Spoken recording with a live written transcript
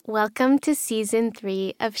Welcome to Season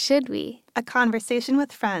 3 of Should We? A conversation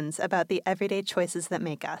with friends about the everyday choices that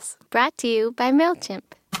make us. Brought to you by MailChimp.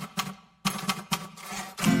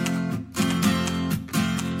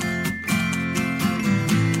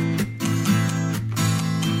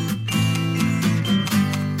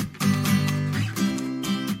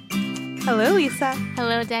 Hello, Lisa.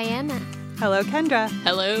 Hello, Diana. Hello, Kendra.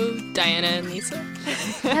 Hello, Diana and Lisa.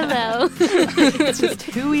 Hello. It's just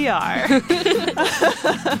who we are.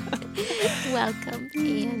 Welcome,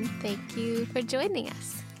 and thank you for joining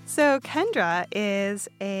us. So, Kendra is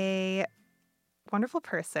a wonderful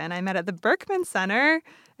person I met at the Berkman Center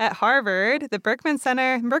at Harvard. The Berkman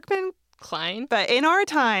Klein. But in our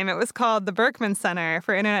time, it was called the Berkman Center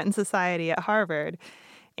for Internet and Society at Harvard.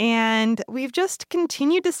 And we've just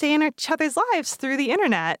continued to stay in each other's lives through the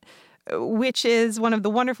internet, which is one of the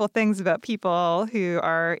wonderful things about people who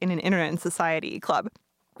are in an Internet and Society club.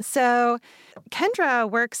 So Kendra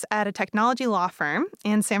works at a technology law firm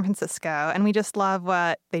in San Francisco, and we just love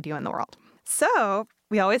what they do in the world. So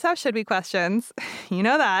we always have should we questions. You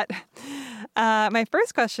know that. My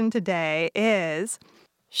first question today is,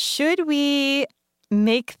 should we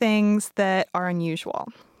make things that are unusual?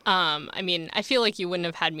 I feel like you wouldn't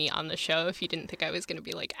have had me on the show if you didn't think I was going to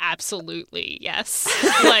be like, absolutely, yes.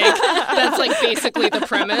 That's like basically the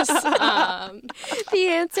premise. The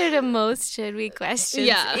answer to most should we questions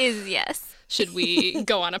is yes. Should we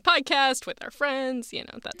go on a podcast with our friends? You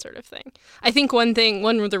know, that sort of thing. I think one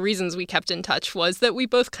of the reasons we kept in touch was that we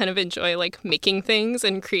both kind of enjoy like making things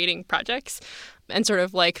and creating projects and sort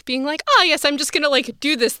of like being like, oh, yes, I'm just going to like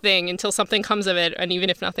do this thing until something comes of it. And even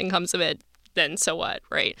if nothing comes of it, then so what,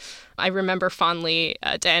 right? I remember fondly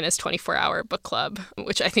Diana's 24-hour book club,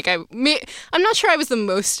 which I think I'm not sure I was the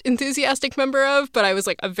most enthusiastic member of, but I was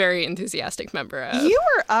like a very enthusiastic member of. You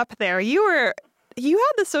were up there. You had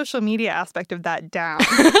the social media aspect of that down.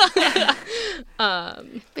 But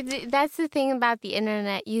that's the thing about the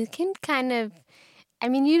internet. You can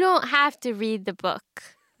you don't have to read the book,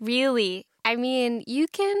 really. I mean, you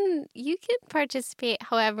can participate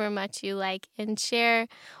however much you like and share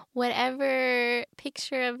whatever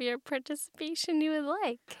picture of your participation you would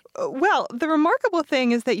like. Well, the remarkable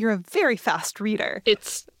thing is that you're a very fast reader.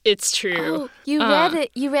 It's true. Oh, you read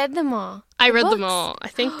it. You read them all. I read them all, I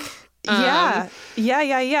think. Yeah.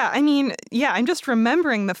 I mean, I'm just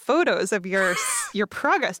remembering the photos of your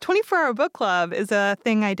progress. 24-hour book club is a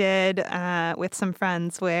thing I did with some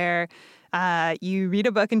friends where you read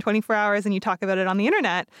a book in 24 hours and you talk about it on the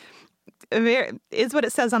internet. Is what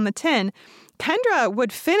it says on the tin. Kendra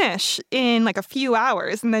would finish in like a few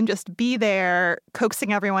hours and then just be there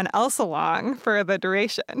coaxing everyone else along for the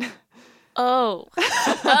duration. Oh.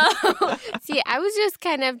 See, I was just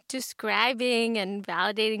kind of describing and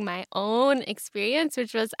validating my own experience,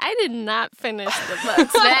 which was I did not finish the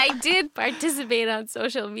books, but I did participate on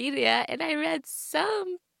social media and I read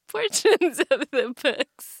some portions of the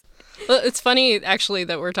books. Well, it's funny, actually,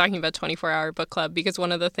 that we're talking about 24-hour book club, because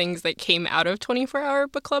one of the things that came out of 24-hour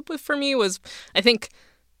book club for me was, I think,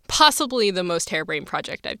 possibly the most harebrained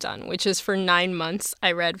project I've done, which is for 9 months,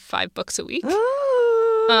 I read 5 books a week.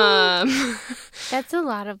 That's a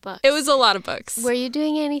lot of books. It was a lot of books. Were you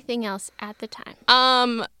doing anything else at the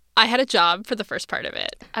time? I had a job for the first part of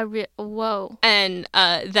it. Whoa. And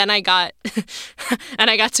then I got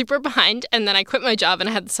super behind, and then I quit my job and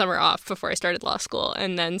I had the summer off before I started law school.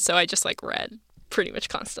 And then so I just like read pretty much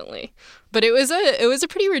constantly. But it was a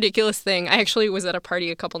pretty ridiculous thing. I actually was at a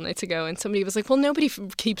party a couple nights ago and somebody was like, well, nobody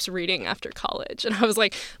keeps reading after college. And I was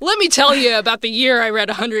like, let me tell you about the year I read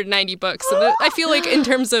 190 books. And I feel like in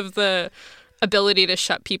terms of the ability to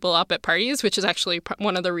shut people up at parties, which is actually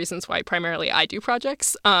one of the reasons why primarily I do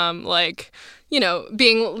projects. Saying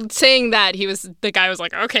that the guy was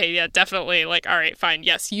like, okay, yeah, definitely. Like, all right, fine.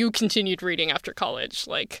 Yes, you continued reading after college.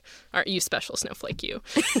 Like, aren't you special snowflake, you?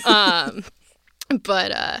 That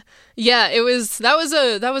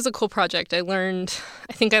was a cool project. I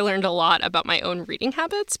think I learned a lot about my own reading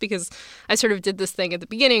habits because I sort of did this thing at the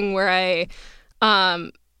beginning where I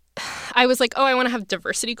was like, oh, I want to have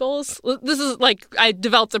diversity goals. This is like, I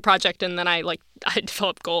developed a project and then I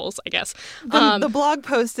developed goals, I guess. The blog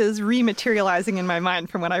post is rematerializing in my mind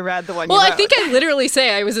from when I read the one you wrote. Well, I think I literally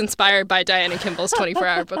say I was inspired by Diana Kimball's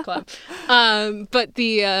 24-hour book club. But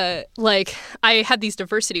I had these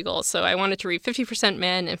diversity goals. So I wanted to read 50%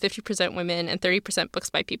 men and 50% women and 30% books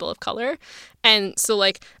by people of color. And so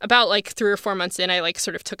about 3 or 4 months in, I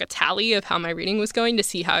sort of took a tally of how my reading was going to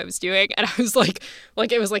see how I was doing. And I was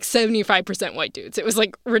it was 75% white dudes. It was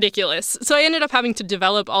ridiculous. So I ended up having to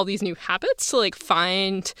develop all these new habits to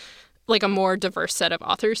find a more diverse set of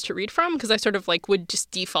authors to read from, because I sort of would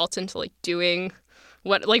just default into doing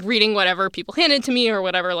reading whatever people handed to me or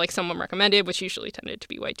whatever like someone recommended, which usually tended to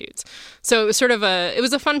be white dudes. So it was sort of it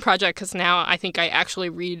was a fun project because now I think I actually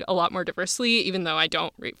read a lot more diversely, even though I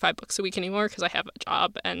don't read 5 books a week anymore because I have a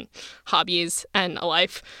job and hobbies and a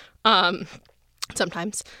life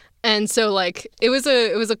sometimes. And so like it was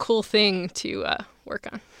a cool thing to work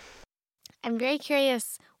on. I'm very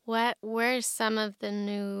curious, what were some of the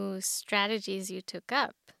new strategies you took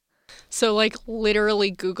up? So like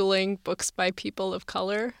literally Googling books by people of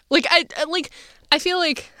color. Like I feel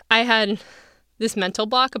like I had this mental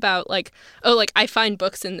block about like, oh, like I find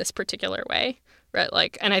books in this particular way, right?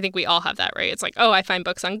 Like, and I think we all have that, right? It's like, oh, I find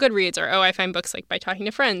books on Goodreads, or oh, I find books like by talking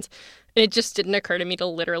to friends. And it just didn't occur to me to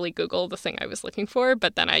literally Google the thing I was looking for,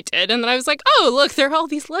 but then I did. And then I was like, oh, look, there are all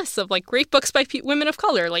these lists of like great books by women of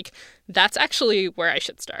color. Like that's actually where I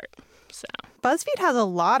should start. So BuzzFeed has a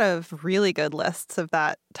lot of really good lists of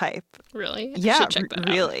that type. Really? Yeah, I should check that out.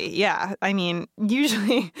 Really. Yeah. I mean,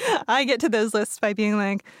 usually I get to those lists by being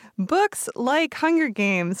like, books like Hunger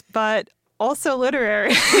Games, but also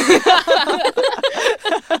literary.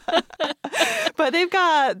 But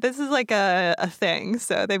this is like a thing,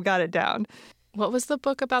 so they've got it down. What was the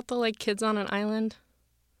book about the like kids on an island?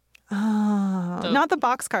 Oh, not the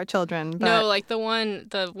Boxcar Children. But... No, like the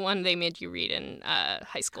one they made you read in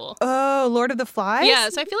high school. Oh, Lord of the Flies? Yeah,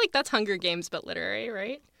 so I feel like that's Hunger Games, but literary,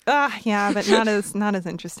 right? Yeah, but not as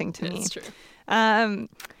interesting to me. That's true.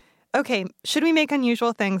 Okay, should we make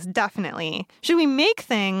unusual things? Definitely. Should we make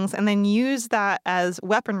things and then use that as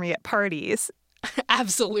weaponry at parties?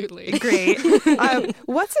 Absolutely. Great.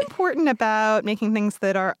 What's important about making things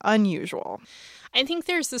that are unusual? I think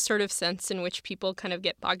there's this sort of sense in which people kind of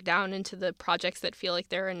get bogged down into the projects that feel like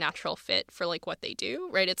they're a natural fit for like what they do,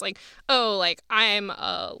 right? It's like, oh, like I'm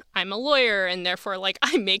a lawyer and therefore like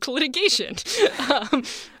I make litigation,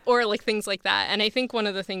 or like things like that. And I think one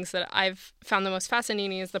of the things that I've found the most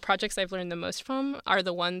fascinating is the projects I've learned the most from are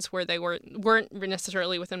the ones where they weren't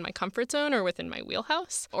necessarily within my comfort zone or within my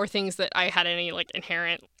wheelhouse, or things that I had any like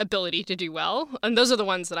inherent ability to do well. And those are the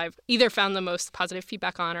ones that I've either found the most positive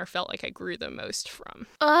feedback on or felt like I grew the most from.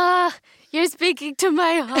 You're speaking to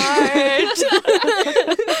my heart.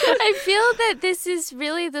 I feel that this is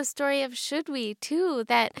really the story of Should We, too,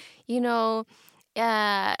 that,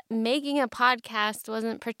 making a podcast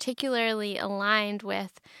wasn't particularly aligned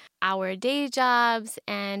with our day jobs,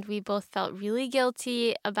 and we both felt really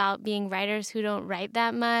guilty about being writers who don't write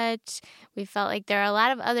that much. We felt like there are a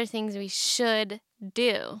lot of other things we should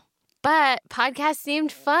do. But podcasts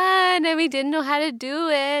seemed fun, and we didn't know how to do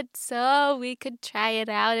it, so we could try it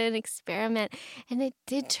out and experiment. And it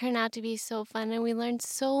did turn out to be so fun, and we learned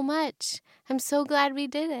so much. I'm so glad we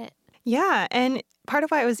did it. Yeah, and part of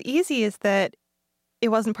why it was easy is that it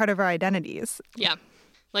wasn't part of our identities. Yeah.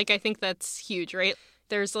 Like, I think that's huge, right?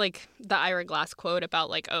 There's, like, the Ira Glass quote about,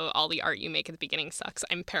 like, oh, all the art you make at the beginning sucks.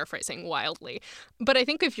 I'm paraphrasing wildly. But I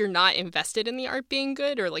think if you're not invested in the art being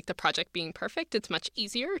good or, like, the project being perfect, it's much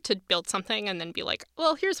easier to build something and then be like,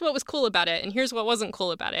 well, here's what was cool about it and here's what wasn't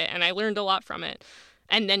cool about it. And I learned a lot from it.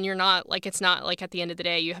 And then you're not, like, it's not, like, at the end of the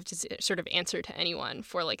day, you have to sort of answer to anyone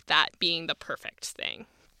for, like, that being the perfect thing.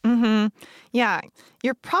 Mm-hmm. Yeah.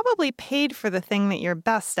 You're probably paid for the thing that you're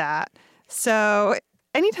best at. So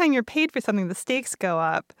anytime you're paid for something, the stakes go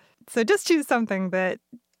up. So just choose something that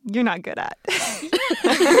you're not good at.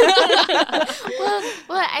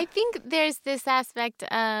 Well, I think there's this aspect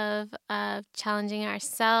of challenging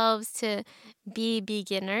ourselves to be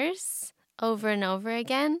beginners over and over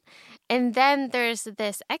again. And then there's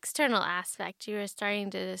this external aspect you were starting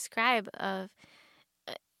to describe of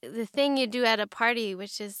the thing you do at a party,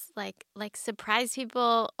 which is like surprise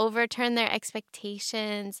people, overturn their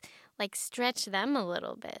expectations, like stretch them a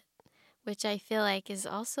little bit, which I feel like is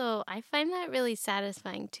also, I find that really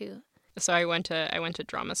satisfying too. So I went to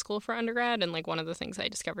drama school for undergrad, and like one of the things I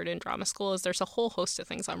discovered in drama school is there's a whole host of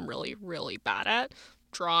things I'm really, really bad at.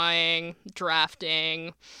 Drawing,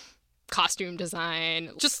 drafting, costume design,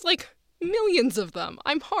 just like millions of them.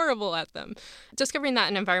 I'm horrible at them. Discovering that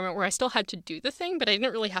in an environment where I still had to do the thing, but I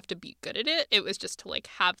didn't really have to be good at it. It was just to like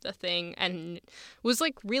have the thing, and it was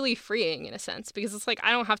like really freeing in a sense, because it's like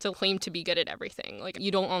I don't have to claim to be good at everything. Like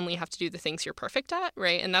you don't only have to do the things you're perfect at,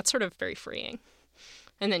 right? And that's sort of very freeing.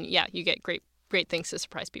 And then yeah, you get great things to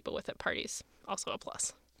surprise people with at parties. Also a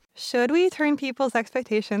plus. Should we turn people's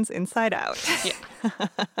expectations inside out? Yeah.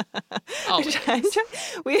 Always.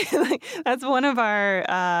 That's one of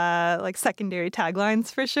our secondary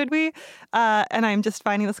taglines for Should We? And I'm just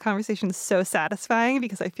finding this conversation so satisfying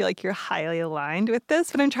because I feel like you're highly aligned with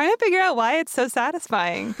this, but I'm trying to figure out why it's so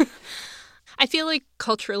satisfying. I feel like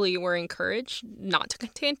culturally we're encouraged not to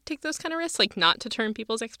take those kind of risks, like not to turn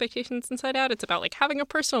people's expectations inside out. It's about like having a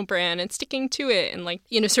personal brand and sticking to it and like,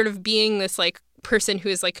 sort of being this like person who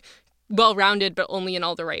is like well-rounded but only in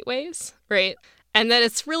all the right ways, right? And then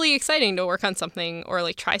it's really exciting to work on something or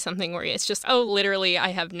like try something where it's just, oh, literally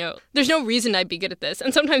there's no reason I'd be good at this.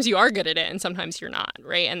 And sometimes you are good at it and sometimes you're not,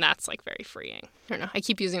 right? And that's like very freeing. I don't know. I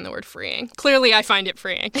keep using the word freeing. Clearly I find it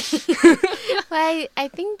freeing. Well, I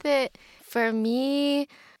think that for me,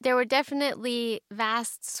 there were definitely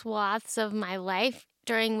vast swaths of my life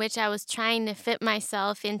during which I was trying to fit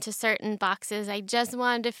myself into certain boxes. I just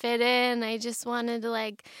wanted to fit in. I just wanted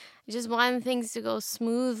things to go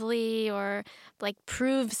smoothly or like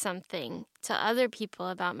prove something to other people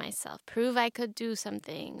about myself, prove I could do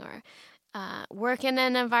something or work in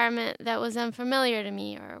an environment that was unfamiliar to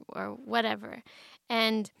me or whatever.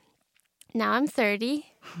 And now I'm 30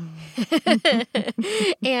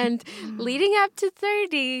 and leading up to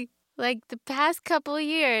 30, like the past couple of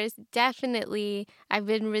years, definitely I've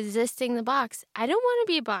been resisting the box. I don't want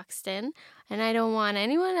to be boxed in and I don't want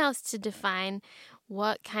anyone else to define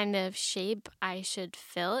what kind of shape I should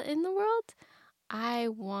fill in the world. I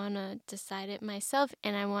want to decide it myself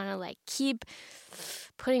and I want to like keep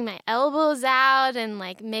putting my elbows out and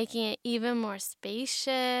like making it even more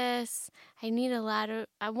spacious. I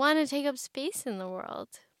want to take up space in the world.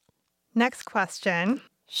 Next question.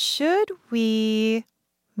 Should we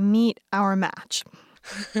meet our match?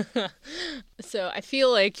 So I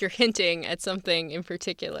feel like you're hinting at something in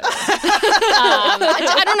particular.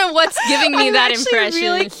 I don't know what's giving me that impression.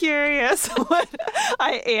 I'm really curious what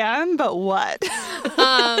I am, but what?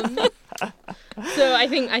 So I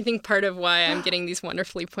think part of why I'm getting these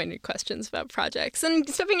wonderfully pointed questions about projects and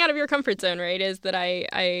stepping out of your comfort zone, right, is that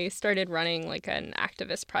I started running like an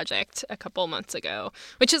activist project a couple months ago,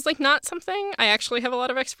 which is like not something I actually have a lot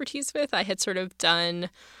of expertise with. I had sort of done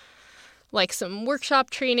like some workshop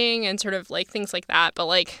training and sort of like things like that. But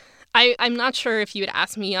like, I'm not sure if you had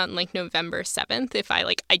asked me on like November 7th, if I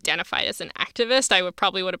like identified as an activist, I would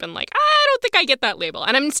have been like, I don't think I get that label.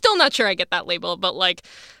 And I'm still not sure I get that label. But like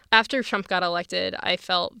after Trump got elected, I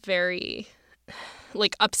felt very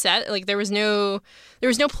like upset. Like there was no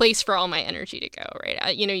place for all my energy to go,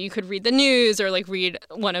 right? You could read the news or like read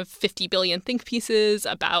one of 50 billion think pieces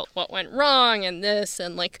about what went wrong and this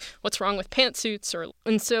and like what's wrong with pantsuits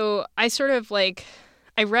and so I sort of like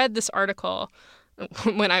I read this article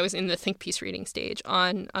when I was in the think piece reading stage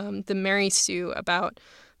on the Mary Sue about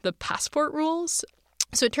the passport rules.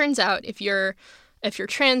 So it turns out if you're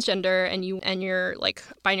transgender and you're like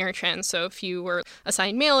binary trans, so if you were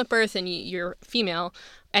assigned male at birth and you're female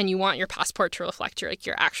and you want your passport to reflect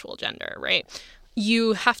your actual gender, right?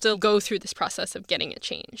 You have to go through this process of getting it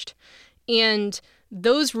changed. And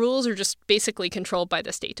those rules are just basically controlled by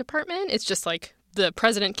the State Department. It's just like the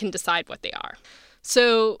president can decide what they are.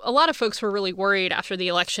 So a lot of folks were really worried after the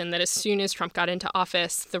election that as soon as Trump got into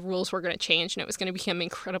office, the rules were going to change and it was going to become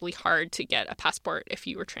incredibly hard to get a passport if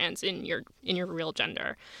you were trans in your real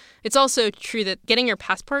gender. It's also true that getting your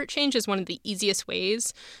passport changed is one of the easiest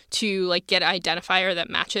ways to like get an identifier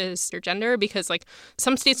that matches your gender because like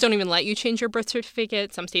some states don't even let you change your birth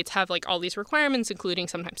certificate. Some states have like all these requirements, including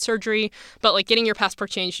sometimes surgery. But like getting your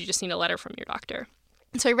passport changed, you just need a letter from your doctor.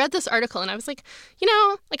 So I read this article and I was like,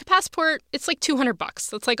 like a passport, it's like $200.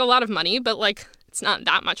 That's like a lot of money, but like it's not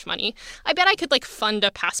that much money. I bet I could like fund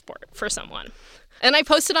a passport for someone. And I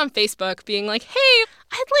posted on Facebook being like, hey,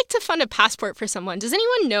 I'd like to fund a passport for someone. Does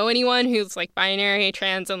anyone know anyone who's like binary,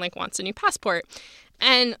 trans, and like wants a new passport?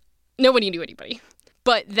 And nobody knew anybody.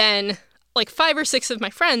 But then like 5 or 6 of my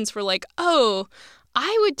friends were like, oh,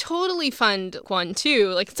 I would totally fund one too.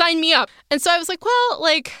 Like sign me up. And so I was like, well,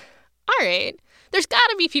 like, all right. There's got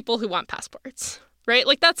to be people who want passports, right?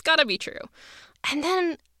 Like, that's got to be true. And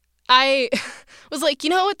then I was like, you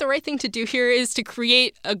know what? The right thing to do here is to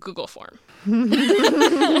create a Google form.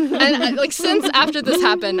 And like, since after this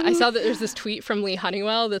happened, I saw that there's this tweet from Lee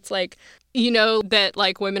Honeywell that's like, that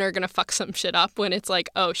like women are going to fuck some shit up when it's like,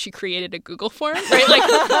 oh, she created a Google form, right?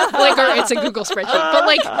 Like, or it's a Google spreadsheet. But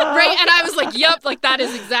like, right? And I was like, yep, like that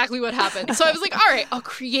is exactly what happened. So I was like, all right, I'll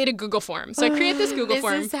create a Google form. So I create this Google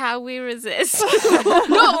form. This is how we resist.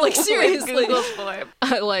 No, like seriously. Google form.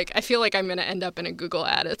 I feel like I'm going to end up in a Google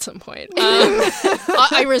ad at some point.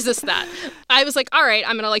 I resist that. I was like, all right,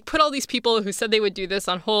 I'm going to like put all these people who said they would do this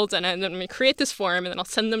on hold and then I'm going to create this form and then I'll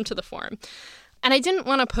send them to the form. And I didn't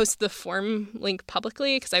want to post the form link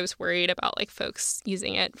publicly because I was worried about like folks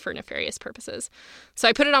using it for nefarious purposes. So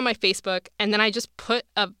I put it on my Facebook and then I just put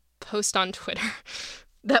a post on Twitter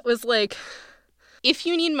that was like, if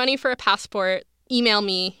you need money for a passport, email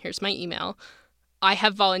me. Here's my email. I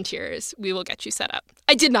have volunteers. We will get you set up.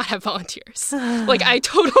 I did not have volunteers. Like, I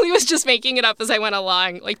totally was just making it up as I went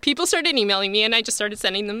along. Like, people started emailing me, and I just started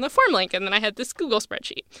sending them the form link, and then I had this Google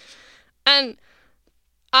spreadsheet. And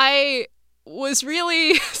I was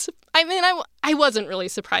really, I wasn't really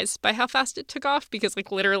surprised by how fast it took off because,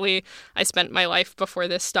 like, literally I spent my life before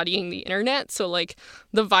this studying the internet. So, like,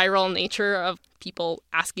 the viral nature of people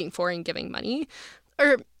asking for and giving money,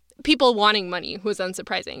 or people wanting money, was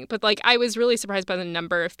unsurprising. But, like, I was really surprised by the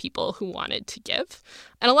number of people who wanted to give.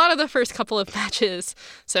 And a lot of the first couple of matches,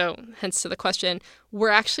 so hence to the question,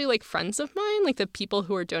 were actually, like, friends of mine, like the people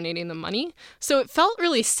who were donating the money. So it felt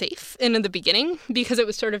really safe in the beginning because it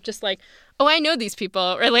was sort of just like, oh, I know these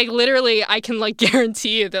people. Or, like, literally, I can, like,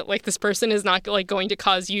 guarantee you that, like, this person is not, like, going to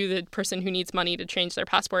cause you, the person who needs money to change their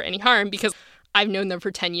passport, any harm because I've known them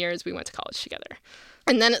for 10 years. We went to college together.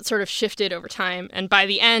 And then it sort of shifted over time. And by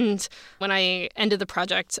the end, when I ended the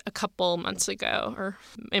project a couple months ago, or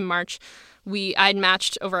in March, I'd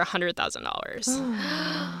matched over $100,000.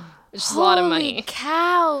 Which is a lot of money.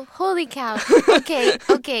 Holy cow.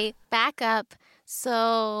 Okay, back up.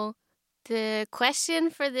 So the question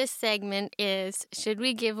for this segment is, should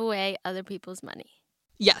we give away other people's money?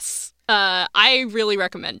 Yes. I really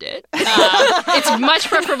recommend it. It's much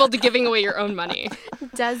preferable to giving away your own money.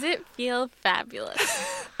 Does it feel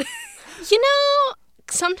fabulous? You know,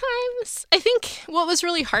 sometimes I think what was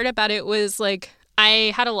really hard about it was, like,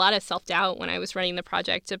 I had a lot of self-doubt when I was running the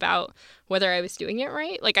project about whether I was doing it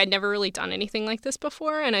right. Like, I'd never really done anything like this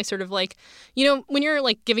before. And I sort of, like, you know, when you're,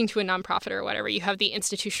 like, giving to a nonprofit or whatever, you have the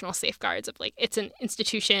institutional safeguards of, like, it's an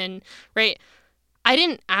institution, right? I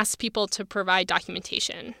didn't ask people to provide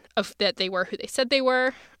documentation of that they were who they said they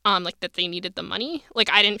were, like that they needed the money. Like,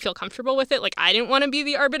 I didn't feel comfortable with it. Like, I didn't want to be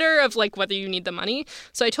the arbiter of, like, whether you need the money.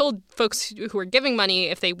 So I told folks who were giving money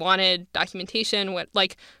if they wanted documentation,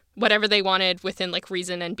 whatever they wanted within, like,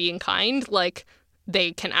 reason and being kind, like,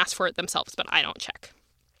 they can ask for it themselves, but I don't check.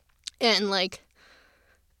 And, like,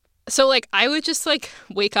 so, like, I would just, like,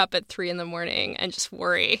 wake up at 3 a.m. and just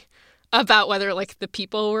worry about whether, like, the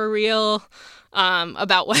people were real,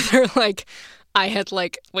 about whether, like, I had,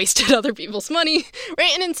 like, wasted other people's money,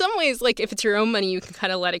 right? And in some ways, like, if it's your own money, you can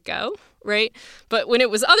kind of let it go, right? But when it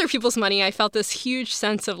was other people's money, I felt this huge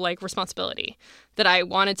sense of, like, responsibility, that I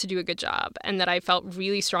wanted to do a good job, and that I felt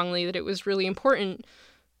really strongly that it was really important,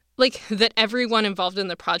 like, that everyone involved in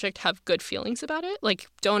the project have good feelings about it, like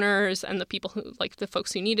donors and the people who, like, the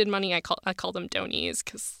folks who needed money. I call them donies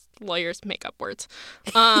because lawyers make up words.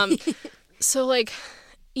 So, like,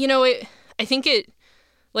 you know, I think it,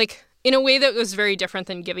 like, in a way that was very different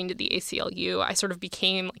than giving to the ACLU, I sort of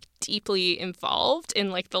became, like, deeply involved in,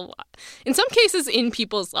 like, in some cases in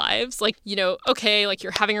people's lives. Like, you know, okay, like,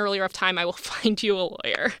 you're having a really rough time, I will find you a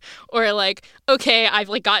lawyer. Or, like, okay, I've,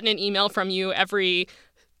 like, gotten an email from you every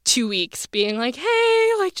 2 weeks being like, hey,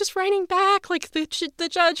 like, just writing back, like, the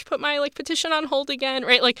judge put my, like, petition on hold again,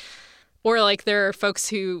 right? Like, or, like, there are folks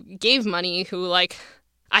who gave money who, like,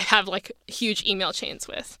 I have, like, huge email chains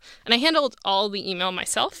with. And I handled all the email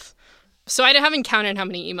myself. So I haven't counted how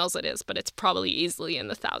many emails it is, but it's probably easily in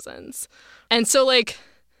the thousands. And so, like,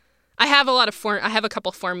 I have a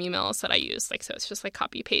couple form emails that I use, like, so it's just, like,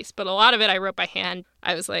 copy paste. But a lot of it I wrote by hand.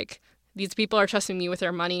 I was like, these people are trusting me with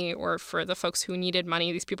their money, or for the folks who needed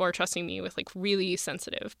money, these people are trusting me with, like, really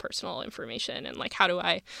sensitive personal information. And, like, how do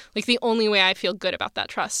I, like, the only way I feel good about that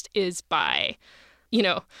trust is by, you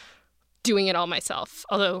know, doing it all myself.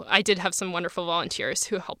 Although I did have some wonderful volunteers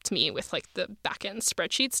who helped me with, like, the back end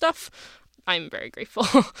spreadsheet stuff. I'm very grateful.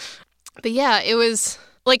 But yeah, it was,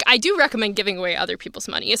 like, I do recommend giving away other people's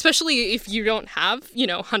money, especially if you don't have, you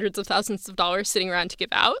know, hundreds of thousands of dollars sitting around to give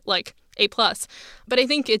out, like, A+. But I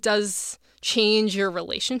think it does change your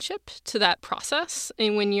relationship to that process.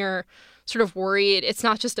 And when you're sort of worried, it's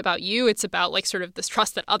not just about you, it's about, like, sort of this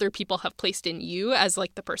trust that other people have placed in you as,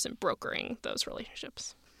 like, the person brokering those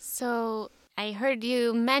relationships. So I heard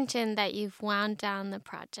you mention that you've wound down the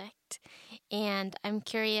project, and I'm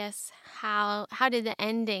curious, how did the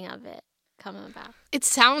ending of it come about? It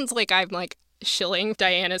sounds like I'm, like, shilling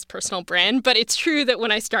Diana's personal brand, but it's true that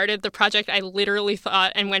when I started the project, I literally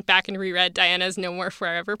thought and went back and reread Diana's No More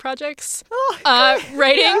Forever projects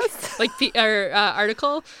writing, like,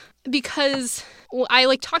 article, because I,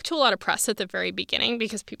 like, talked to a lot of press at the very beginning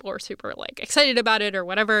because people were super, like, excited about it or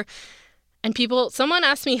whatever. And someone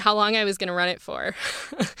asked me how long I was going to run it for.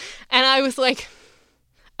 And I was like,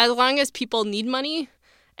 as long as people need money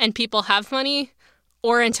and people have money,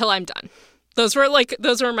 or until I'm done. Those were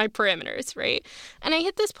my parameters, right? And I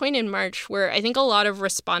hit this point in March where I think a lot of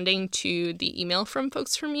responding to the email from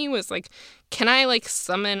folks for me was like, can I like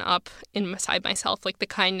summon up inside myself like the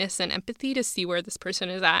kindness and empathy to see where this person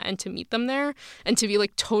is at and to meet them there and to be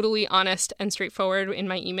like totally honest and straightforward in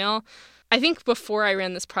my email. I think before I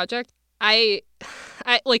ran this project, I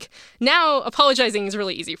like now apologizing is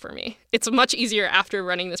really easy for me. It's much easier after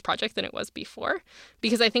running this project than it was before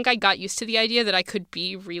because I think I got used to the idea that I could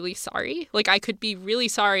be really sorry. Like I could be really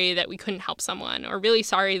sorry that we couldn't help someone or really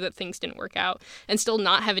sorry that things didn't work out and still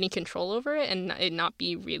not have any control over it and it not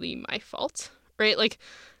be really my fault, right? Like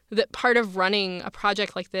that part of running a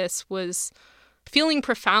project like this was feeling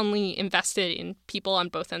profoundly invested in people on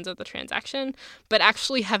both ends of the transaction, but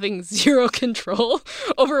actually having zero control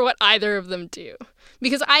over what either of them do.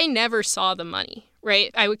 Because I never saw the money, right?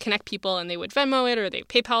 I would connect people and they would Venmo it or they'd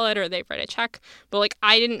PayPal it or they'd write a check. But like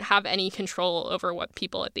I didn't have any control over what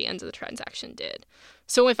people at the end of the transaction did.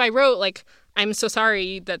 So if I wrote like, I'm so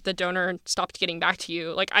sorry that the donor stopped getting back to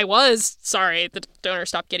you, like I was sorry the donor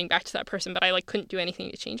stopped getting back to that person, but I like couldn't do anything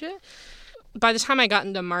to change it. By the time I got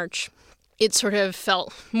into March, it sort of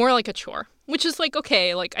felt more like a chore, which is like,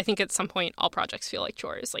 okay, like I think at some point all projects feel like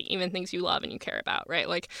chores, like even things you love and you care about, right?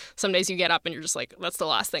 Like some days you get up and you're just like, that's the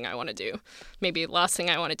last thing I want to do. Maybe the last thing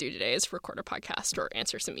I want to do today is record a podcast or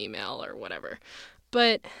answer some email or whatever.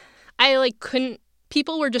 But I like couldn't,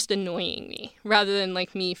 people were just annoying me rather than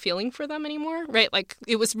like me feeling for them anymore, right? Like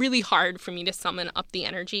it was really hard for me to summon up the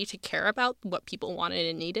energy to care about what people wanted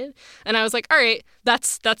and needed. And I was like, all right,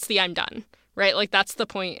 that's the I'm done. Right? Like that's the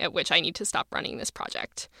point at which I need to stop running this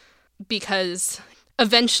project because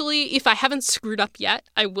eventually, if I haven't screwed up yet,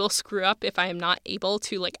 I will screw up if I am not able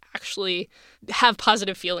to like actually have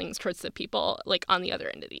positive feelings towards the people like on the other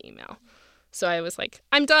end of the email. So I was like,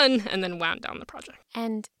 I'm done, and then wound down the project.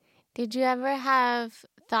 And did you ever have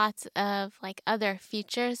thoughts of like other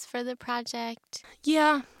features for the project?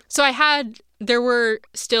 Yeah. So there were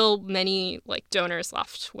still many like donors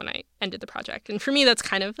left when I ended the project. And for me, that's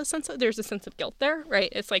kind of there's a sense of guilt there, right?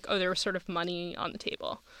 It's like, oh, there was sort of money on the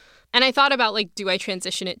table. And I thought about like, do I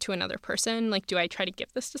transition it to another person? Like, do I try to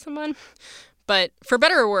give this to someone? But for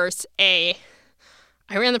better or worse, I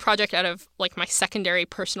ran the project out of like my secondary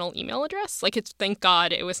personal email address. Like thank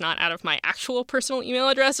God it was not out of my actual personal email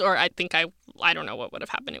address, or I think I don't know what would have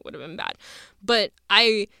happened. It would have been bad. But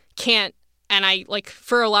I can't. And I, like,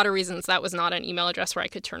 for a lot of reasons, that was not an email address where I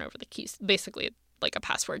could turn over the keys, basically like a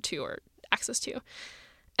password to or access to.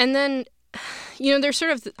 And then, you know, there's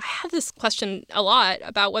I had this question a lot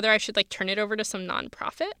about whether I should, like, turn it over to some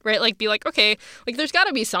nonprofit, right? Like, be like, okay, like, there's got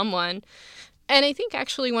to be someone. And I think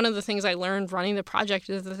actually one of the things I learned running the project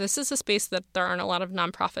is that this is a space that there aren't a lot of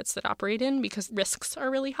nonprofits that operate in because risks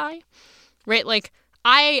are really high, right? Like,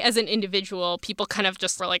 I, as an individual, people kind of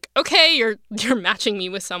just were like, okay, you're matching me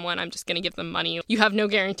with someone. I'm just going to give them money. You have no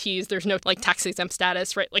guarantees. There's no like tax exempt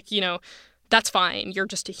status, right? Like, you know, that's fine. You're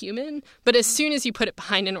just a human. But as soon as you put it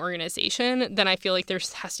behind an organization, then I feel like there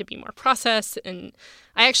has to be more process. And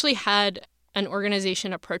I actually had an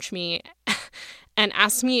organization approach me and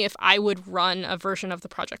asked me if I would run a version of the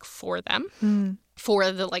project for them.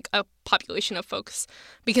 For the like a population of folks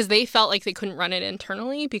because they felt like they couldn't run it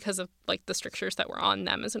internally because of like the strictures that were on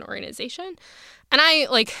them as an organization. And I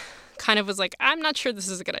like kind of was like, I'm not sure this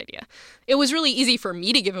is a good idea. It was really easy for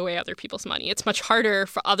me to give away other people's money. It's much harder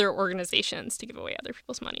for other organizations to give away other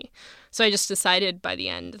people's money. So I just decided by the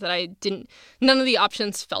end that none of the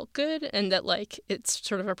options felt good and that like it's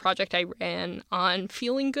sort of a project I ran on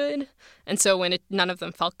feeling good. And so when none of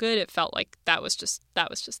them felt good, it felt like that was just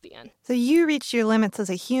the end. So you reached your limits as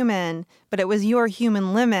a human, but it was your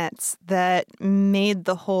human limits that made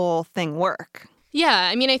the whole thing work. Yeah,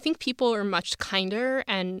 I mean, I think people are much kinder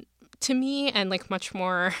and to me and like much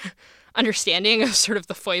more understanding of sort of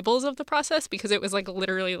the foibles of the process because it was like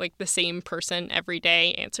literally like the same person every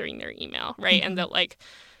day answering their email, right? Mm-hmm. And that like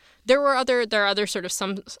there are other sort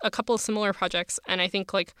of a couple of similar projects, and I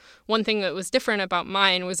think like one thing that was different about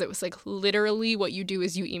mine was it was like literally what you do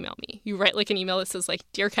is you email me. You write like an email that says like,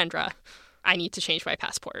 Dear Kendra, I need to change my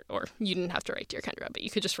passport, or you didn't have to write Dear Kendra, but you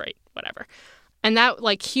could just write whatever. And that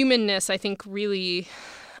like humanness, I think really,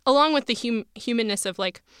 along with the humanness of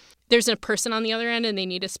like, there's a person on the other end and they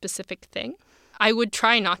need a specific thing. I would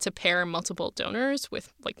try not to pair multiple donors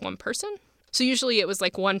with like one person. So usually it was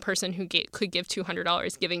like one person who could give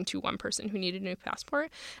 $200 giving to one person who needed a new passport.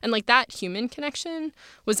 And like that human connection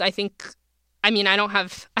was, I think, I mean, I don't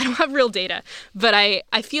have real data, but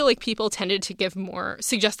I feel like people tended to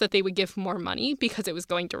suggest that they would give more money because it was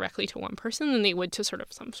going directly to one person than they would to sort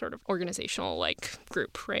of some sort of organizational like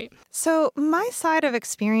group, right? So my side of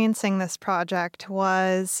experiencing this project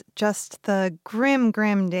was just the grim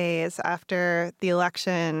days after the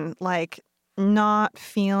election, like not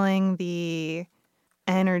feeling the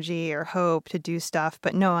energy or hope to do stuff,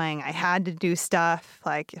 but knowing I had to do stuff.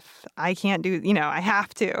 Like if I can't do, I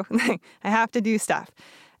have to. I have to do stuff.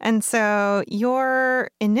 And so your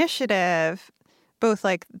initiative, both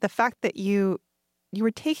like the fact that you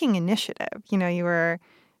were taking initiative, you were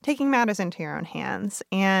taking matters into your own hands.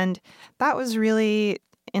 And that was really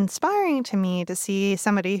inspiring to me to see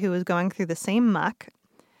somebody who was going through the same muck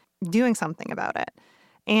doing something about it.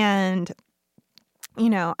 And,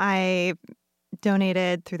 I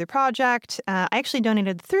donated through the project. I actually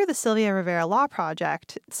donated through the Sylvia Rivera Law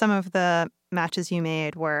Project. Some of the matches you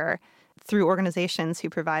made were through organizations who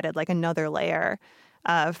provided like another layer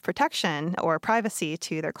of protection or privacy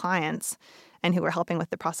to their clients and who were helping with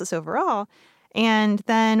the process overall. And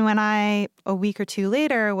then when I, a week or two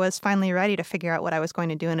later, was finally ready to figure out what I was going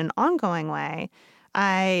to do in an ongoing way,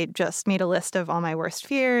 I just made a list of all my worst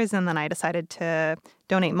fears, and then I decided to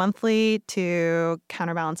donate monthly to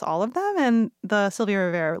counterbalance all of them. And the Sylvia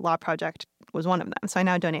Rivera Law Project was one of them. So I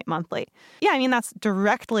now donate monthly. Yeah, I mean, that's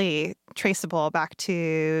directly traceable back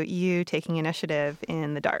to you taking initiative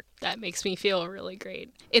in the dark. That makes me feel really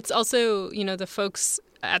great. It's also, the folks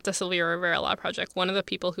at the Sylvia Rivera Law Project, one of the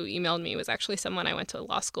people who emailed me was actually someone I went to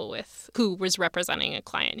law school with who was representing a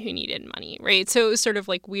client who needed money, right? So it was sort of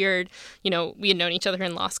like weird, we had known each other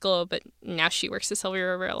in law school, but now she works at Sylvia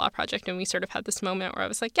Rivera Law Project, and we sort of had this moment where I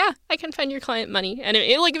was like, yeah, I can find your client money. And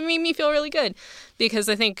it made me feel really good because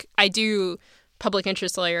I think I do public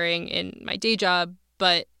interest lawyering in my day job,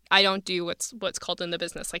 but I don't do what's called in the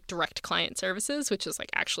business like direct client services, which is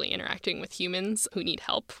like actually interacting with humans who need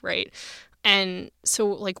help, right? And so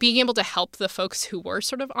like being able to help the folks who were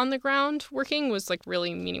sort of on the ground working was like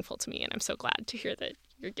really meaningful to me. And I'm so glad to hear that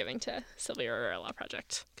you're giving to Sylvia Rivera Law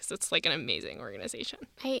Project because it's like an amazing organization.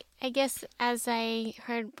 I guess as I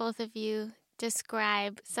heard both of you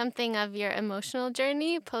describe something of your emotional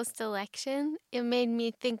journey post-election, it made me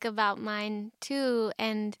think about mine too.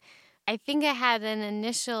 And I think I had an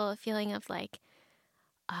initial feeling of like,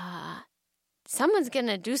 someone's going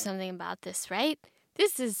to do something about this, right?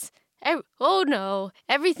 Oh no,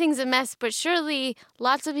 everything's a mess, but surely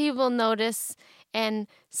lots of people notice and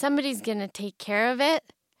somebody's going to take care of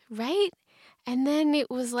it, right? And then it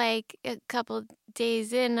was like a couple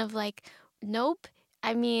days in of like, nope,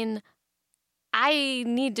 I mean, I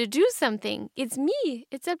need to do something. It's me.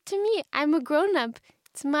 It's up to me. I'm a grown-up.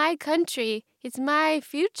 It's my country. It's my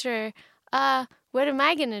future. What am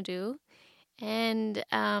I going to do? And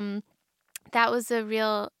that was a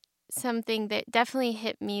real something that definitely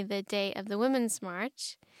hit me the day of the Women's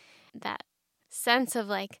March. That sense of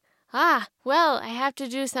like, well, I have to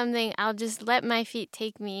do something. I'll just let my feet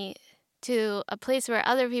take me to a place where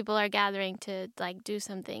other people are gathering to like do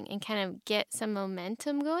something and kind of get some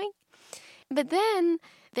momentum going. But then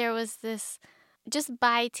there was this, just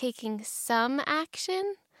by taking some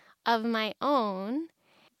action of my own,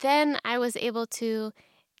 then I was able to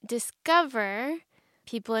discover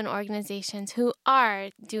people and organizations who are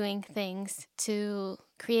doing things to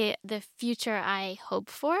create the future I hope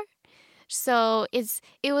for. So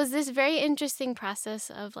it was this very interesting process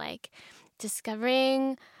of like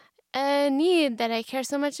discovering a need that I care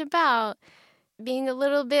so much about, being a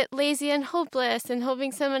little bit lazy and hopeless and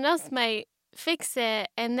hoping someone else might fix it,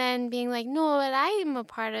 and then being like, no, but I am a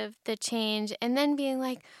part of the change, and then being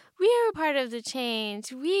like, we're a part of the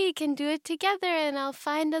change. We can do it together, and I'll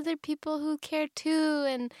find other people who care too,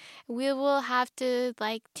 and we will have to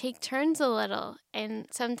like take turns a little and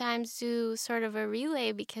sometimes do sort of a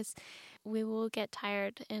relay because we will get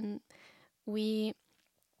tired, and we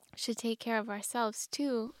should take care of ourselves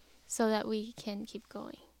too so that we can keep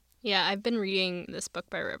going. Yeah, I've been reading this book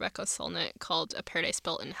by Rebecca Solnit called A Paradise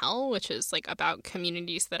Built in Hell, which is like about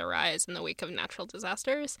communities that arise in the wake of natural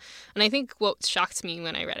disasters. And I think what shocked me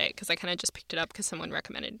when I read it, because I kind of just picked it up because someone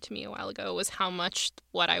recommended it to me a while ago, was how much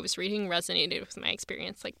what I was reading resonated with my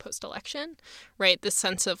experience like post-election, right? This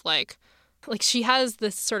sense of like she has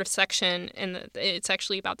this sort of section, and it's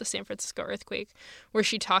actually about the San Francisco earthquake, where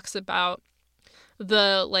she talks about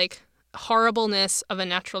the like horribleness of a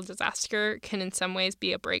natural disaster can in some ways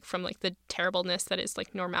be a break from like the terribleness that is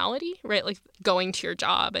like normality, right? Like going to your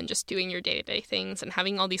job and just doing your day-to-day things and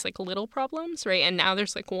having all these like little problems, right? And now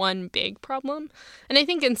there's like one big problem. And I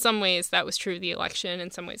think in some ways that was true of the election,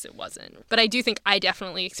 in some ways it wasn't. But I do think I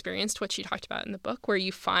definitely experienced what she talked about in the book, where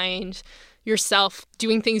you find yourself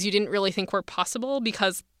doing things you didn't really think were possible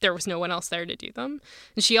because there was no one else there to do them.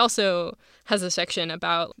 And she also has a section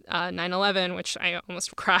about 9/11, which I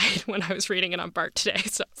almost cried when I was reading it on BART today.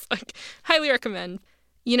 So it's like, highly recommend.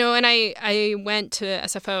 You know, and I went to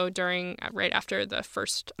SFO right after the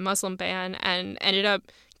first Muslim ban and ended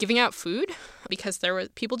up giving out food because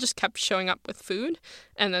people just kept showing up with food,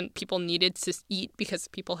 and then people needed to eat because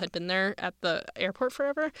people had been there at the airport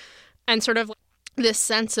forever. And sort of this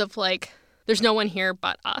sense of like, there's no one here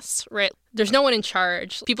but us, right? There's no one in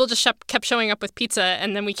charge. People just kept showing up with pizza,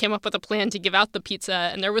 and then we came up with a plan to give out the pizza,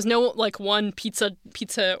 and there was no like one pizza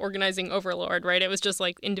organizing overlord, right? It was just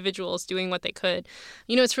like individuals doing what they could.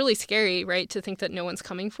 You know, it's really scary, right, to think that no one's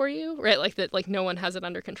coming for you, right? Like that, like no one has it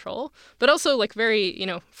under control, but also like very, you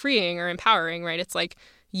know, freeing or empowering, right? It's like,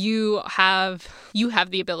 you have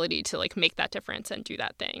the ability to like make that difference and do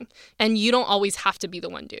that thing. And you don't always have to be the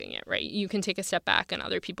one doing it, right? You can take a step back and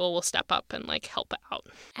other people will step up and like help out.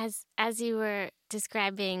 As you were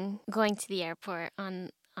describing going to the airport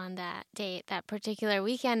on that day, that particular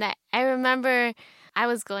weekend, I remember I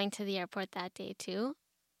was going to the airport that day too,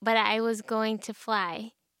 but I was going to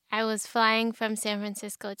fly. I was flying from San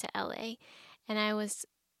Francisco to LA, and I was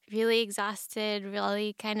really exhausted,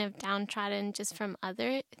 really kind of downtrodden just from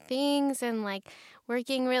other things and like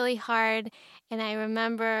working really hard. And I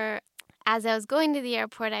remember as I was going to the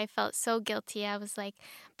airport, I felt so guilty. I was like,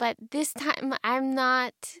 but this time I'm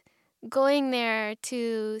not going there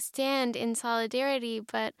to stand in solidarity,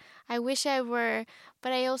 but I wish I were.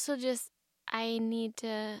 But I also I need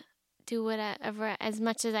to do whatever, as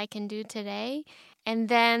much as I can do today. And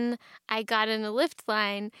then I got in a Lyft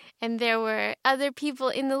line, and there were other people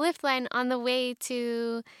in the Lyft line on the way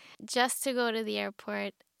to go to the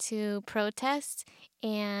airport to protest,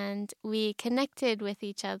 and we connected with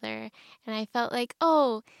each other. And I felt like,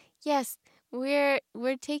 oh, yes, we're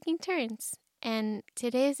taking turns. And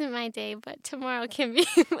today isn't my day, but tomorrow can be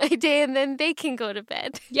my day, and then they can go to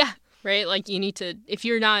bed. Yeah, right? Like you need to, if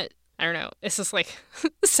you're not, I don't know. It's just like,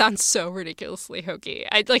 this sounds so ridiculously hokey.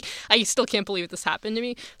 I still can't believe this happened to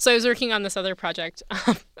me. So I was working on this other project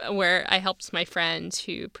where I helped my friend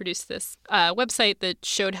who produced this website that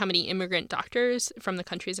showed how many immigrant doctors from the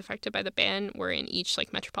countries affected by the ban were in each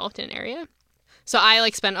like metropolitan area. So I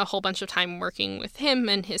like spent a whole bunch of time working with him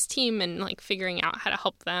and his team and like figuring out how to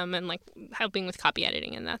help them and like helping with copy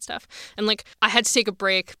editing and that stuff. And like I had to take a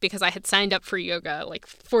break because I had signed up for yoga like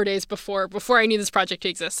 4 days before I knew this project to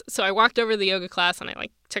exist. So I walked over to the yoga class and I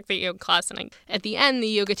like took the yoga class, and at the end the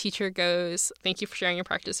yoga teacher goes, "Thank you for sharing your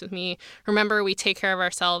practice with me. Remember, we take care of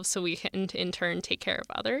ourselves so we can in turn take care of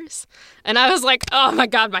others." And I was like, oh my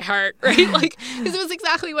God, my heart, right? Like, because it was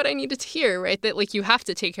exactly what I needed to hear, right? That like you have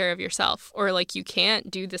to take care of yourself, or like you can't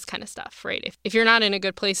do this kind of stuff, right? If you're not in a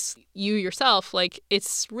good place you yourself, like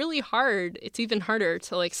it's really hard. It's even harder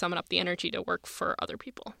to like summon up the energy to work for other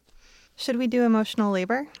people. Should we do emotional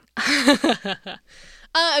labor?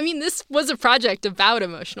 I mean, this was a project about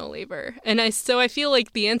emotional labor. And I feel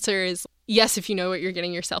like the answer is yes, if you know what you're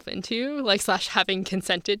getting yourself into, like / having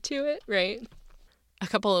consented to it, right? A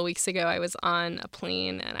couple of weeks ago, I was on a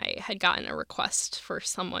plane and I had gotten a request for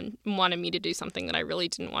someone wanted me to do something that I really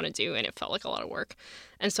didn't want to do, and it felt like a lot of work.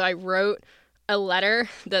 And so I wrote a letter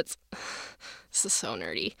that's, this is so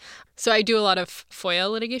nerdy. So I do a lot of FOIA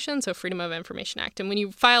litigation, so Freedom of Information Act. And when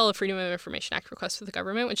you file a Freedom of Information Act request with the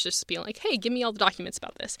government, which is just being like, hey, give me all the documents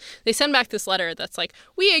about this, they send back this letter that's like,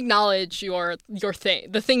 we acknowledge your thing,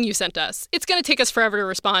 the thing you sent us. It's going to take us forever to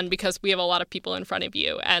respond because we have a lot of people in front of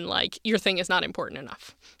you, and like your thing is not important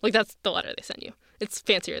enough. Like that's the letter they send you. It's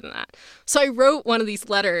fancier than that. So I wrote one of these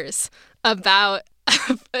letters about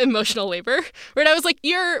emotional labor, where I was like,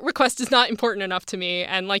 your request is not important enough to me,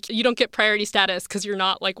 and like you don't get priority status because you're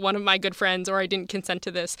not like one of my good friends, or I didn't consent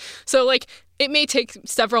to this. So like it may take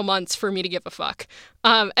several months for me to give a fuck.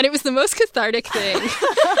 And it was the most cathartic thing. It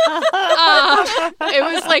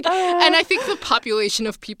was like, and I think the population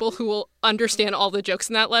of people who will understand all the jokes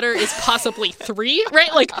in that letter is possibly 3,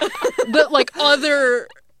 right? Like the like other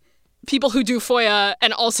people who do FOIA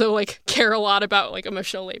and also like care a lot about like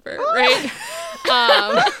emotional labor, right?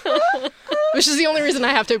 Which is the only reason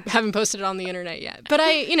I haven't posted it on the internet yet. But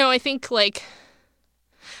I think like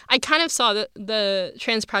I kind of saw the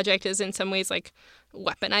trans project as in some ways like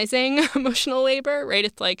weaponizing emotional labor, right?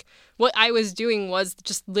 It's like what I was doing was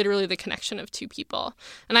just literally the connection of 2 people.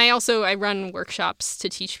 And I run workshops to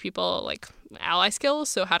teach people like ally skills,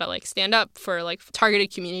 so how to like stand up for like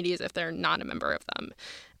targeted communities if they're not a member of them.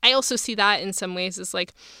 I also see that in some ways as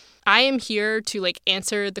like I am here to like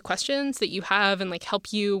answer the questions that you have and like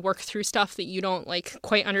help you work through stuff that you don't like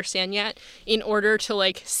quite understand yet in order to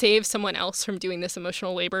like save someone else from doing this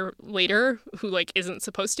emotional labor later who like isn't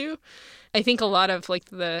supposed to. I think a lot of like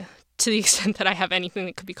to the extent that I have anything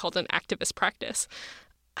that could be called an activist practice,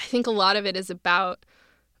 I think a lot of it is about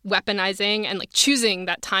weaponizing and like choosing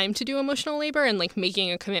that time to do emotional labor and like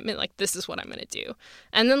making a commitment like this is what I'm going to do.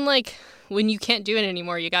 And then like when you can't do it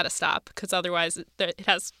anymore, you got to stop because otherwise it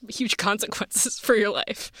has huge consequences for your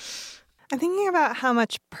life. I'm thinking about how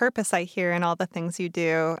much purpose I hear in all the things you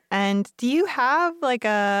do. And do you have like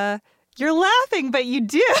you're laughing, but you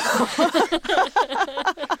do.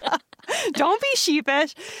 Don't be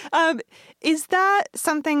sheepish. Is that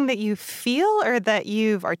something that you feel or that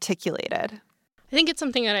you've articulated? I think it's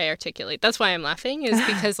something that I articulate. That's why I'm laughing, is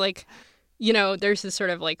because, like, you know, there's this sort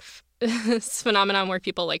of, like, this phenomenon where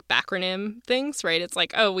people, like, backronym things, right? It's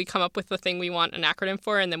like, oh, we come up with the thing we want an acronym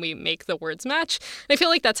for, and then we make the words match. And I feel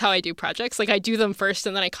like that's how I do projects. Like, I do them first,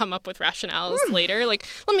 and then I come up with rationales later. Like,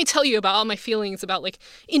 let me tell you about all my feelings about, like,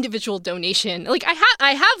 individual donation. Like,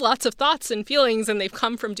 I have lots of thoughts and feelings, and they've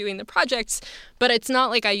come from doing the projects, but it's not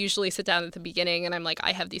like I usually sit down at the beginning and I'm like,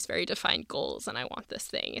 I have these very defined goals and I want this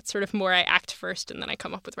thing. It's sort of more I act first and then I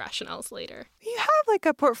come up with rationales later. You have like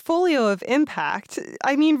a portfolio of impact.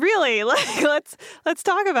 I mean, really, like let's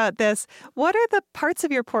talk about this. What are the parts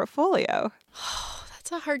of your portfolio? Oh,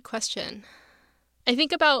 that's a hard question. I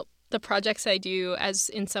think about the projects I do as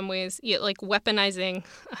in some ways, like weaponizing.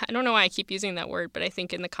 I don't know why I keep using that word, but I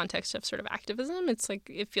think in the context of sort of activism, it's like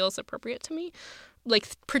it feels appropriate to me. Like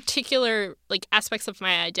particular like aspects of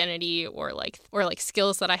my identity or like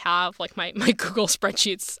skills that I have, like my Google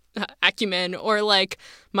spreadsheets acumen or like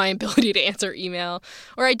my ability to answer email.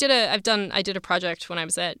 Or I did a project when I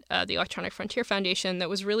was at the Electronic Frontier Foundation that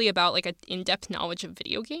was really about like an in-depth knowledge of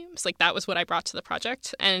video games. Like that was what I brought to the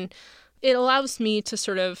project. And it allows me to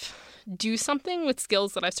sort of do something with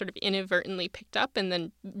skills that I've sort of inadvertently picked up and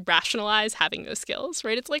then rationalize having those skills,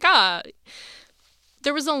 right? It's like,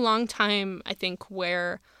 there was a long time, I think,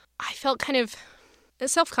 where I felt kind of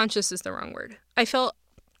self-conscious is the wrong word. I felt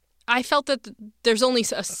that there's only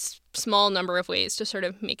a small number of ways to sort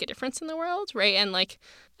of make a difference in the world, right? And like,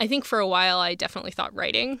 I think for a while I definitely thought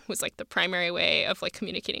writing was like the primary way of like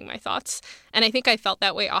communicating my thoughts. And I think I felt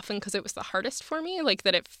that way often because it was the hardest for me, like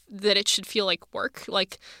that it should feel like work,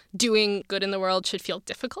 like doing good in the world should feel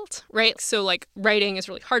difficult, right? So like writing is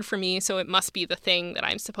really hard for me, so it must be the thing that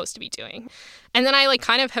I'm supposed to be doing. And then I like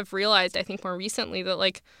kind of have realized, I think more recently, that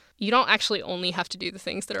like you don't actually only have to do the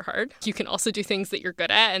things that are hard. You can also do things that you're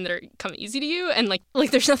good at and that come easy to you. And like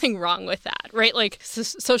there's nothing wrong with that, right? Like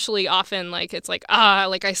socially often, like it's like,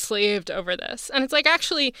 like I slaved over this. And it's like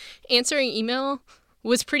actually answering email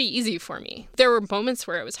was pretty easy for me. There were moments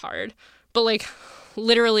where it was hard, but like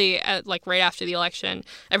literally at like right after the election,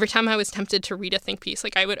 every time I was tempted to read a think piece,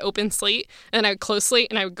 like I would open Slate and I would close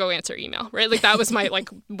Slate and I would go answer email, right? Like that was my like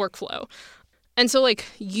workflow. And so like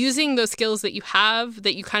using those skills that you have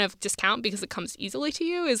that you kind of discount because it comes easily to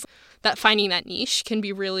you is that finding that niche can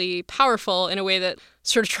be really powerful in a way that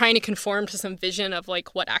sort of trying to conform to some vision of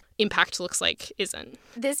like what impact looks like isn't.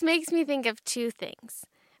 This makes me think of two things.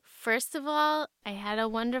 First of all, I had a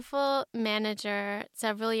wonderful manager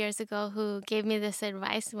several years ago who gave me this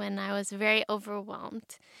advice when I was very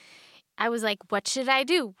overwhelmed. I was like, what should I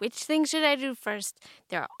do? Which thing should I do first?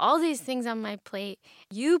 There are all these things on my plate.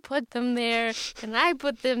 You put them there and I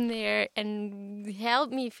put them there and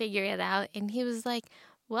help me figure it out. And he was like,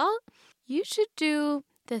 well, you should do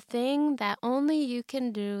the thing that only you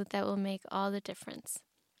can do that will make all the difference.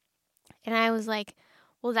 And I was like,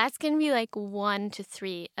 well, that's going to be like 1 to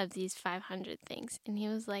 3 of these 500 things. And he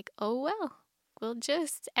was like, oh, well.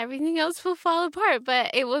 Just everything else will fall apart, but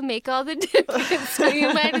it will make all the difference. So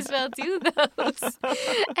you might as well do those.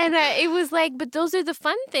 And it was like, but those are the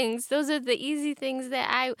fun things. Those are the easy things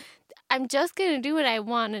that I'm just going to do what I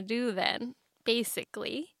want to do then,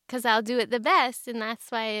 basically, because I'll do it the best. And that's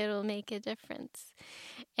why it'll make a difference.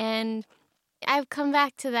 And I've come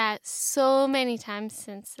back to that so many times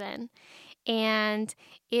since then. And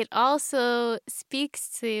it also speaks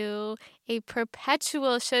to a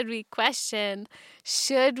perpetual should we question,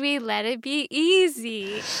 should we let it be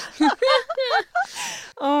easy?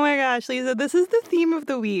 Oh my gosh, Lisa, this is the theme of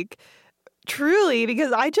the week. Truly,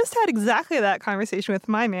 because I just had exactly that conversation with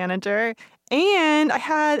my manager, and I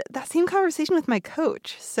had that same conversation with my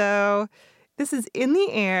coach. So this is in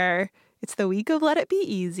the air. It's the week of Let It Be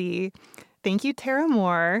Easy. Thank you, Tara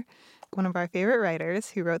Moore, one of our favorite writers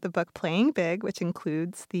who wrote the book Playing Big, which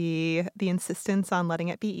includes the insistence on letting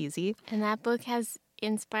it be easy. And that book has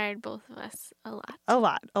inspired both of us a lot. A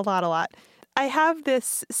lot. I have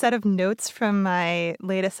this set of notes from my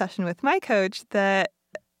latest session with my coach that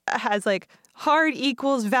has like hard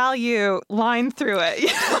equals value line through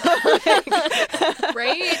it.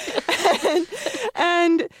 Right?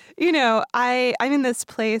 And I'm in this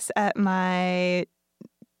place at my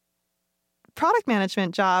product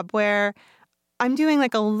management job where I'm doing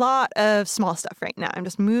like a lot of small stuff right now. I'm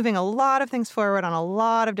just moving a lot of things forward on a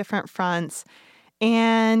lot of different fronts.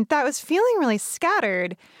 And that was feeling really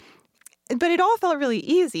scattered, but it all felt really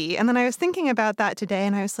easy. And then I was thinking about that today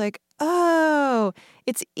and I was like, oh,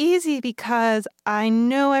 it's easy because I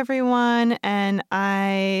know everyone and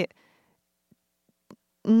I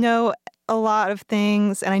know a lot of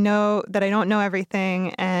things and I know that I don't know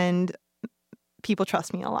everything and people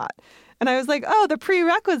trust me a lot. And I was like, oh, the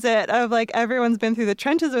prerequisite of like everyone's been through the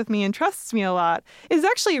trenches with me and trusts me a lot is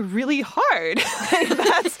actually really hard.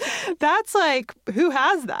 That's like, who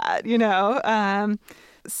has that,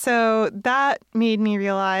 So that made me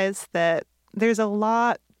realize that there's a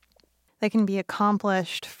lot that can be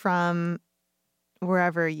accomplished from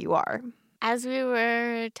wherever you are. As we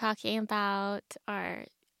were talking about our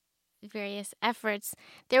various efforts,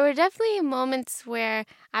 there were definitely moments where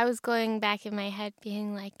I was going back in my head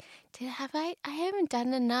being like, I haven't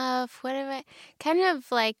done enough. What have I, kind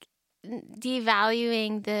of like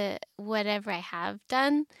devaluing the whatever I have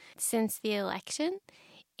done since the election.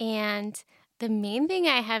 And the main thing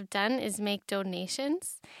I have done is make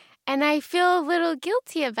donations. And I feel a little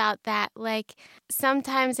guilty about that. Like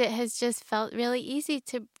sometimes it has just felt really easy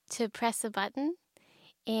to press a button.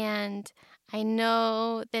 And I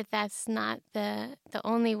know that that's not the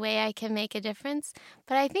only way I can make a difference.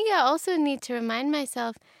 But I think I also need to remind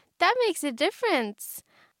myself that makes a difference.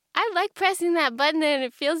 I like pressing that button and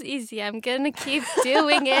it feels easy. I'm going to keep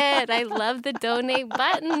doing it. I love the donate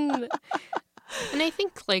button. And I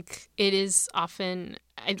think like it is often,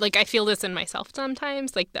 I feel this in myself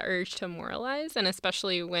sometimes, like the urge to moralize. And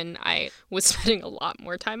especially when I was spending a lot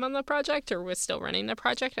more time on the project or was still running the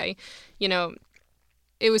project,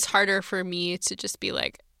 it was harder for me to just be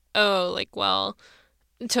like, oh, like, well,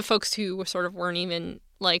 to folks who sort of weren't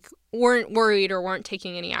worried or weren't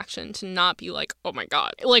taking any action, to not be like, oh my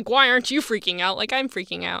God, like, why aren't you freaking out? Like, I'm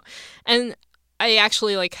freaking out. And I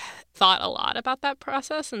actually thought a lot about that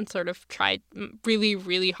process and sort of tried really,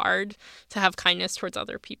 really hard to have kindness towards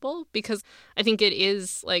other people, because I think it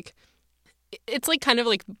is it's kind of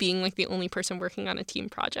like being the only person working on a team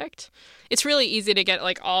project. It's really easy to get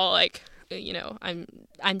all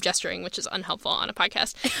I'm gesturing, which is unhelpful on a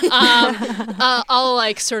podcast.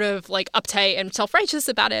 All sort of uptight and self-righteous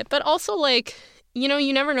about it, but also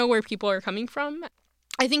you never know where people are coming from.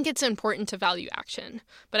 I think it's important to value action,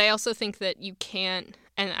 but I also think that you can't,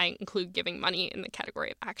 and I include giving money in the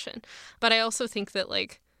category of action, but I also think that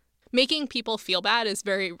making people feel bad is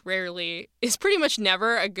is pretty much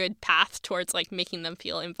never a good path towards making them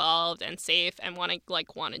feel involved and safe and want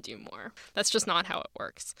to do more. That's just not how it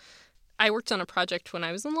works. I worked on a project when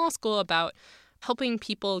I was in law school about helping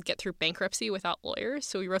people get through bankruptcy without lawyers.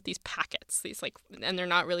 So we wrote these packets, and they're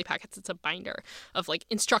not really packets, it's a binder of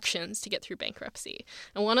instructions to get through bankruptcy.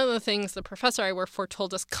 And one of the things the professor I worked for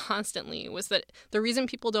told us constantly was that the reason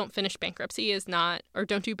people don't finish bankruptcy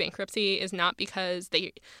don't do bankruptcy is not because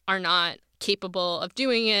they are not capable of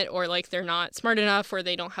doing it or they're not smart enough or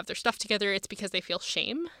they don't have their stuff together. It's because they feel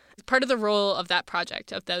shame. Part of the role of that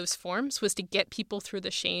project, of those forms, was to get people through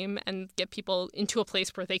the shame and get people into a place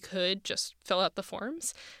where they could just fill out the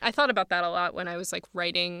forms. I thought about that a lot when I was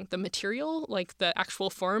writing the material, the actual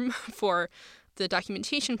form for the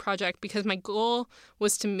documentation project, because my goal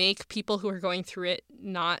was to make people who are going through it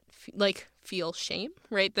not feel shame,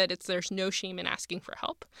 right? That there's no shame in asking for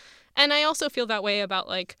help. And I also feel that way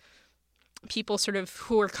about people sort of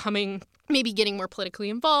who are maybe getting more politically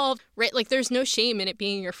involved, right? There's no shame in it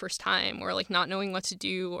being your first time or not knowing what to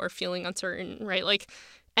do or feeling uncertain, right?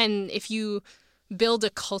 And if you build a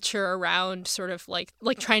culture around sort of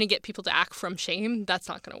trying to get people to act from shame, that's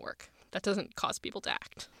not going to work. That doesn't cause people to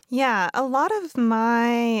act. Yeah, a lot of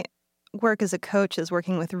my work as a coach is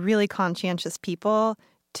working with really conscientious people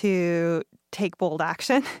to take bold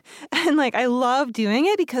action. And I love doing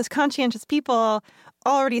it because conscientious people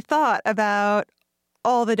already thought about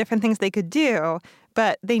all the different things they could do,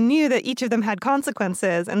 but they knew that each of them had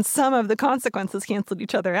consequences, and some of the consequences canceled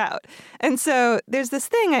each other out. And so there's this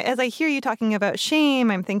thing, as I hear you talking about shame,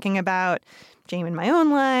 I'm thinking about shame in my own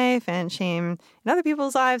life and shame in other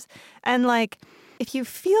people's lives. And if you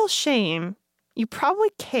feel shame, you probably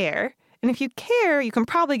care. And if you care, you can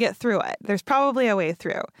probably get through it. There's probably a way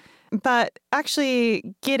through. But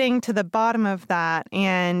actually getting to the bottom of that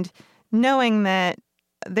and knowing that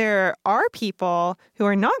there are people who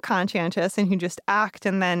are not conscientious and who just act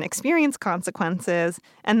and then experience consequences.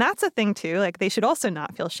 And that's a thing, too. Like, they should also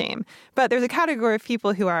not feel shame. But there's a category of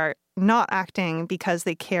people who are not acting because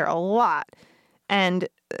they care a lot. And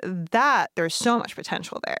that there's so much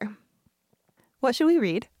potential there. What should we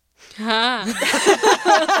read? Oh,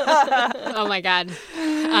 my God.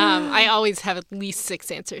 I always have at least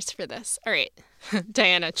 6 answers for this. All right.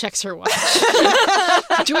 Diana checks her watch.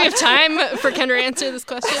 Do we have time for Kendra to answer this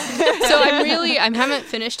question? So I haven't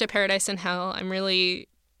finished A Paradise in Hell. I'm really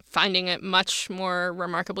finding it much more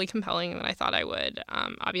remarkably compelling than I thought I would.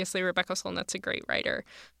 Obviously, Rebecca Solnit's a great writer,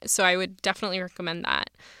 so I would definitely recommend that.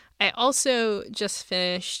 I also just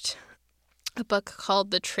finished a book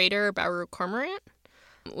called The Traitor by Rue Cormorant,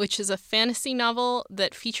 which is a fantasy novel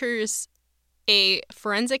that features a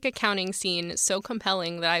forensic accounting scene so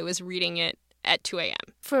compelling that I was reading it at 2 a.m.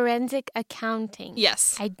 Forensic accounting.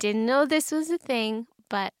 Yes. I didn't know this was a thing,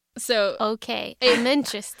 but okay, I'm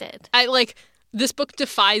interested. This book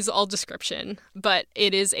defies all description, but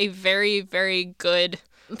it is a very, very good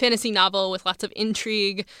fantasy novel with lots of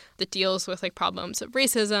intrigue that deals with problems of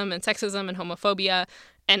racism and sexism and homophobia,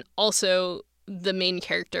 and also the main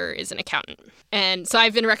character is an accountant. And so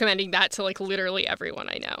I've been recommending that to literally everyone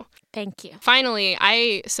I know. Thank you. Finally,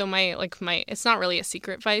 it's not really a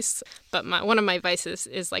secret vice, but one of my vices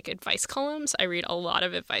is advice columns. I read a lot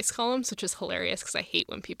of advice columns, which is hilarious because I hate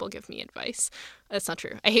when people give me advice. That's not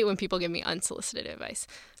true. I hate when people give me unsolicited advice.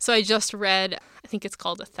 So I just read, I think it's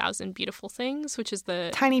called 1,000 Beautiful Things, which is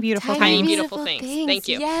the Tiny Beautiful Things. Thank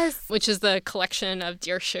you. Yes. Which is the collection of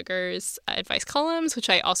Dear Sugar's advice columns, which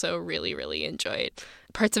I also really, really enjoyed.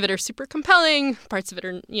 Parts of it are super compelling. Parts of it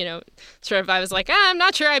are, I was like, I'm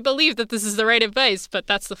not sure I believe that this is the right advice. But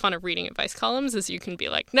that's the fun of reading advice columns, is you can be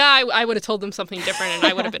like, I would have told them something different and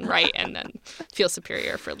I would have been right, and then feel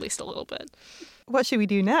superior for at least a little bit. What should we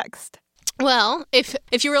do next? Well, if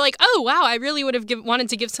you were like, oh, wow, I really would have wanted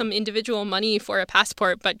to give some individual money for a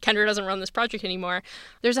passport, but Kendra doesn't run this project anymore,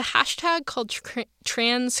 there's a hashtag called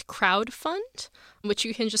Trans Crowdfund, which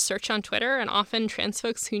you can just search on Twitter. And often trans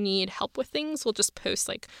folks who need help with things will just post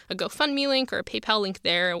a GoFundMe link or a PayPal link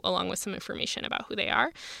there, along with some information about who they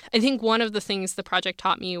are. I think one of the things the project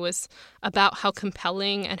taught me was about how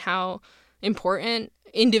compelling and how important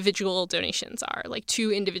individual donations are,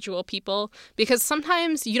 to individual people, because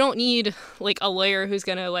sometimes you don't need a lawyer who's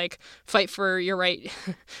gonna fight for your right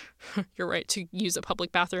to use a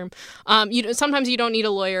public bathroom. Sometimes you don't need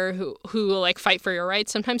a lawyer who will fight for your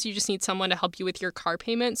rights. Sometimes you just need someone to help you with your car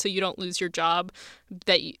payment so you don't lose your job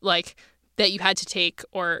that you had to take,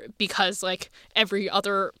 or because every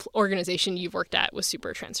other organization you've worked at was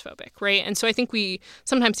super transphobic, right? And so I think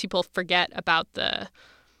sometimes people forget about the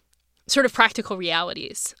sort of practical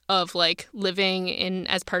realities of living in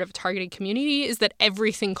as part of a targeted community, is that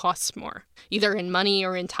everything costs more, either in money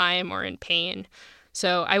or in time or in pain.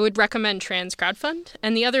 So I would recommend Trans Crowdfund.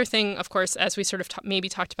 And the other thing, of course, as we sort of maybe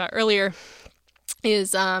talked about earlier,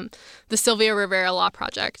 is the Sylvia Rivera Law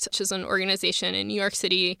Project, which is an organization in New York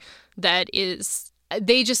City that is,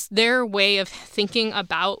 their way of thinking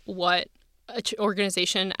about what an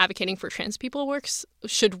organization advocating for trans people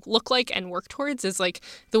should look like and work towards is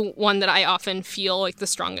the one that I often feel the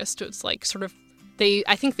strongest. It's I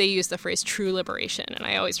think they use the phrase true liberation, and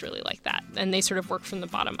I always really like that. And they sort of work from the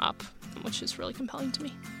bottom up, which is really compelling to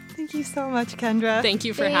me. Thank you so much, Kendra. Thank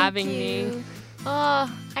you for having me.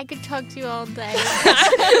 Oh, I could talk to you all day.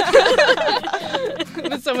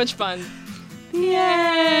 It was so much fun.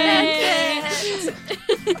 Yay! That's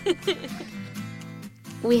it.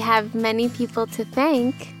 We have many people to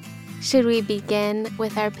thank. Should we begin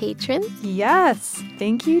with our patrons? Yes.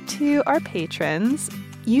 Thank you to our patrons.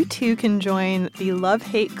 You too can join the Love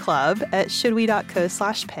Hate Club at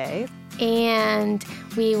shouldwe.co/pay. And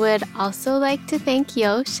we would also like to thank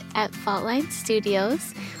Yosh at Faultline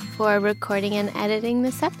Studios for recording and editing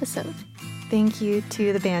this episode. Thank you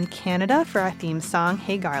to the band Canada for our theme song,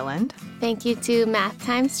 Hey Garland. Thank you to Math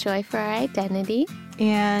Times Joy for our identity.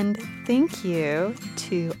 And thank you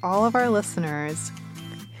to all of our listeners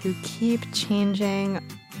who keep changing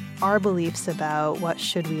our beliefs about what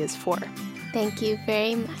Should We is for. Thank you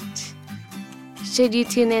very much. Should you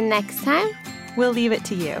tune in next time? We'll leave it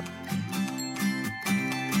to you.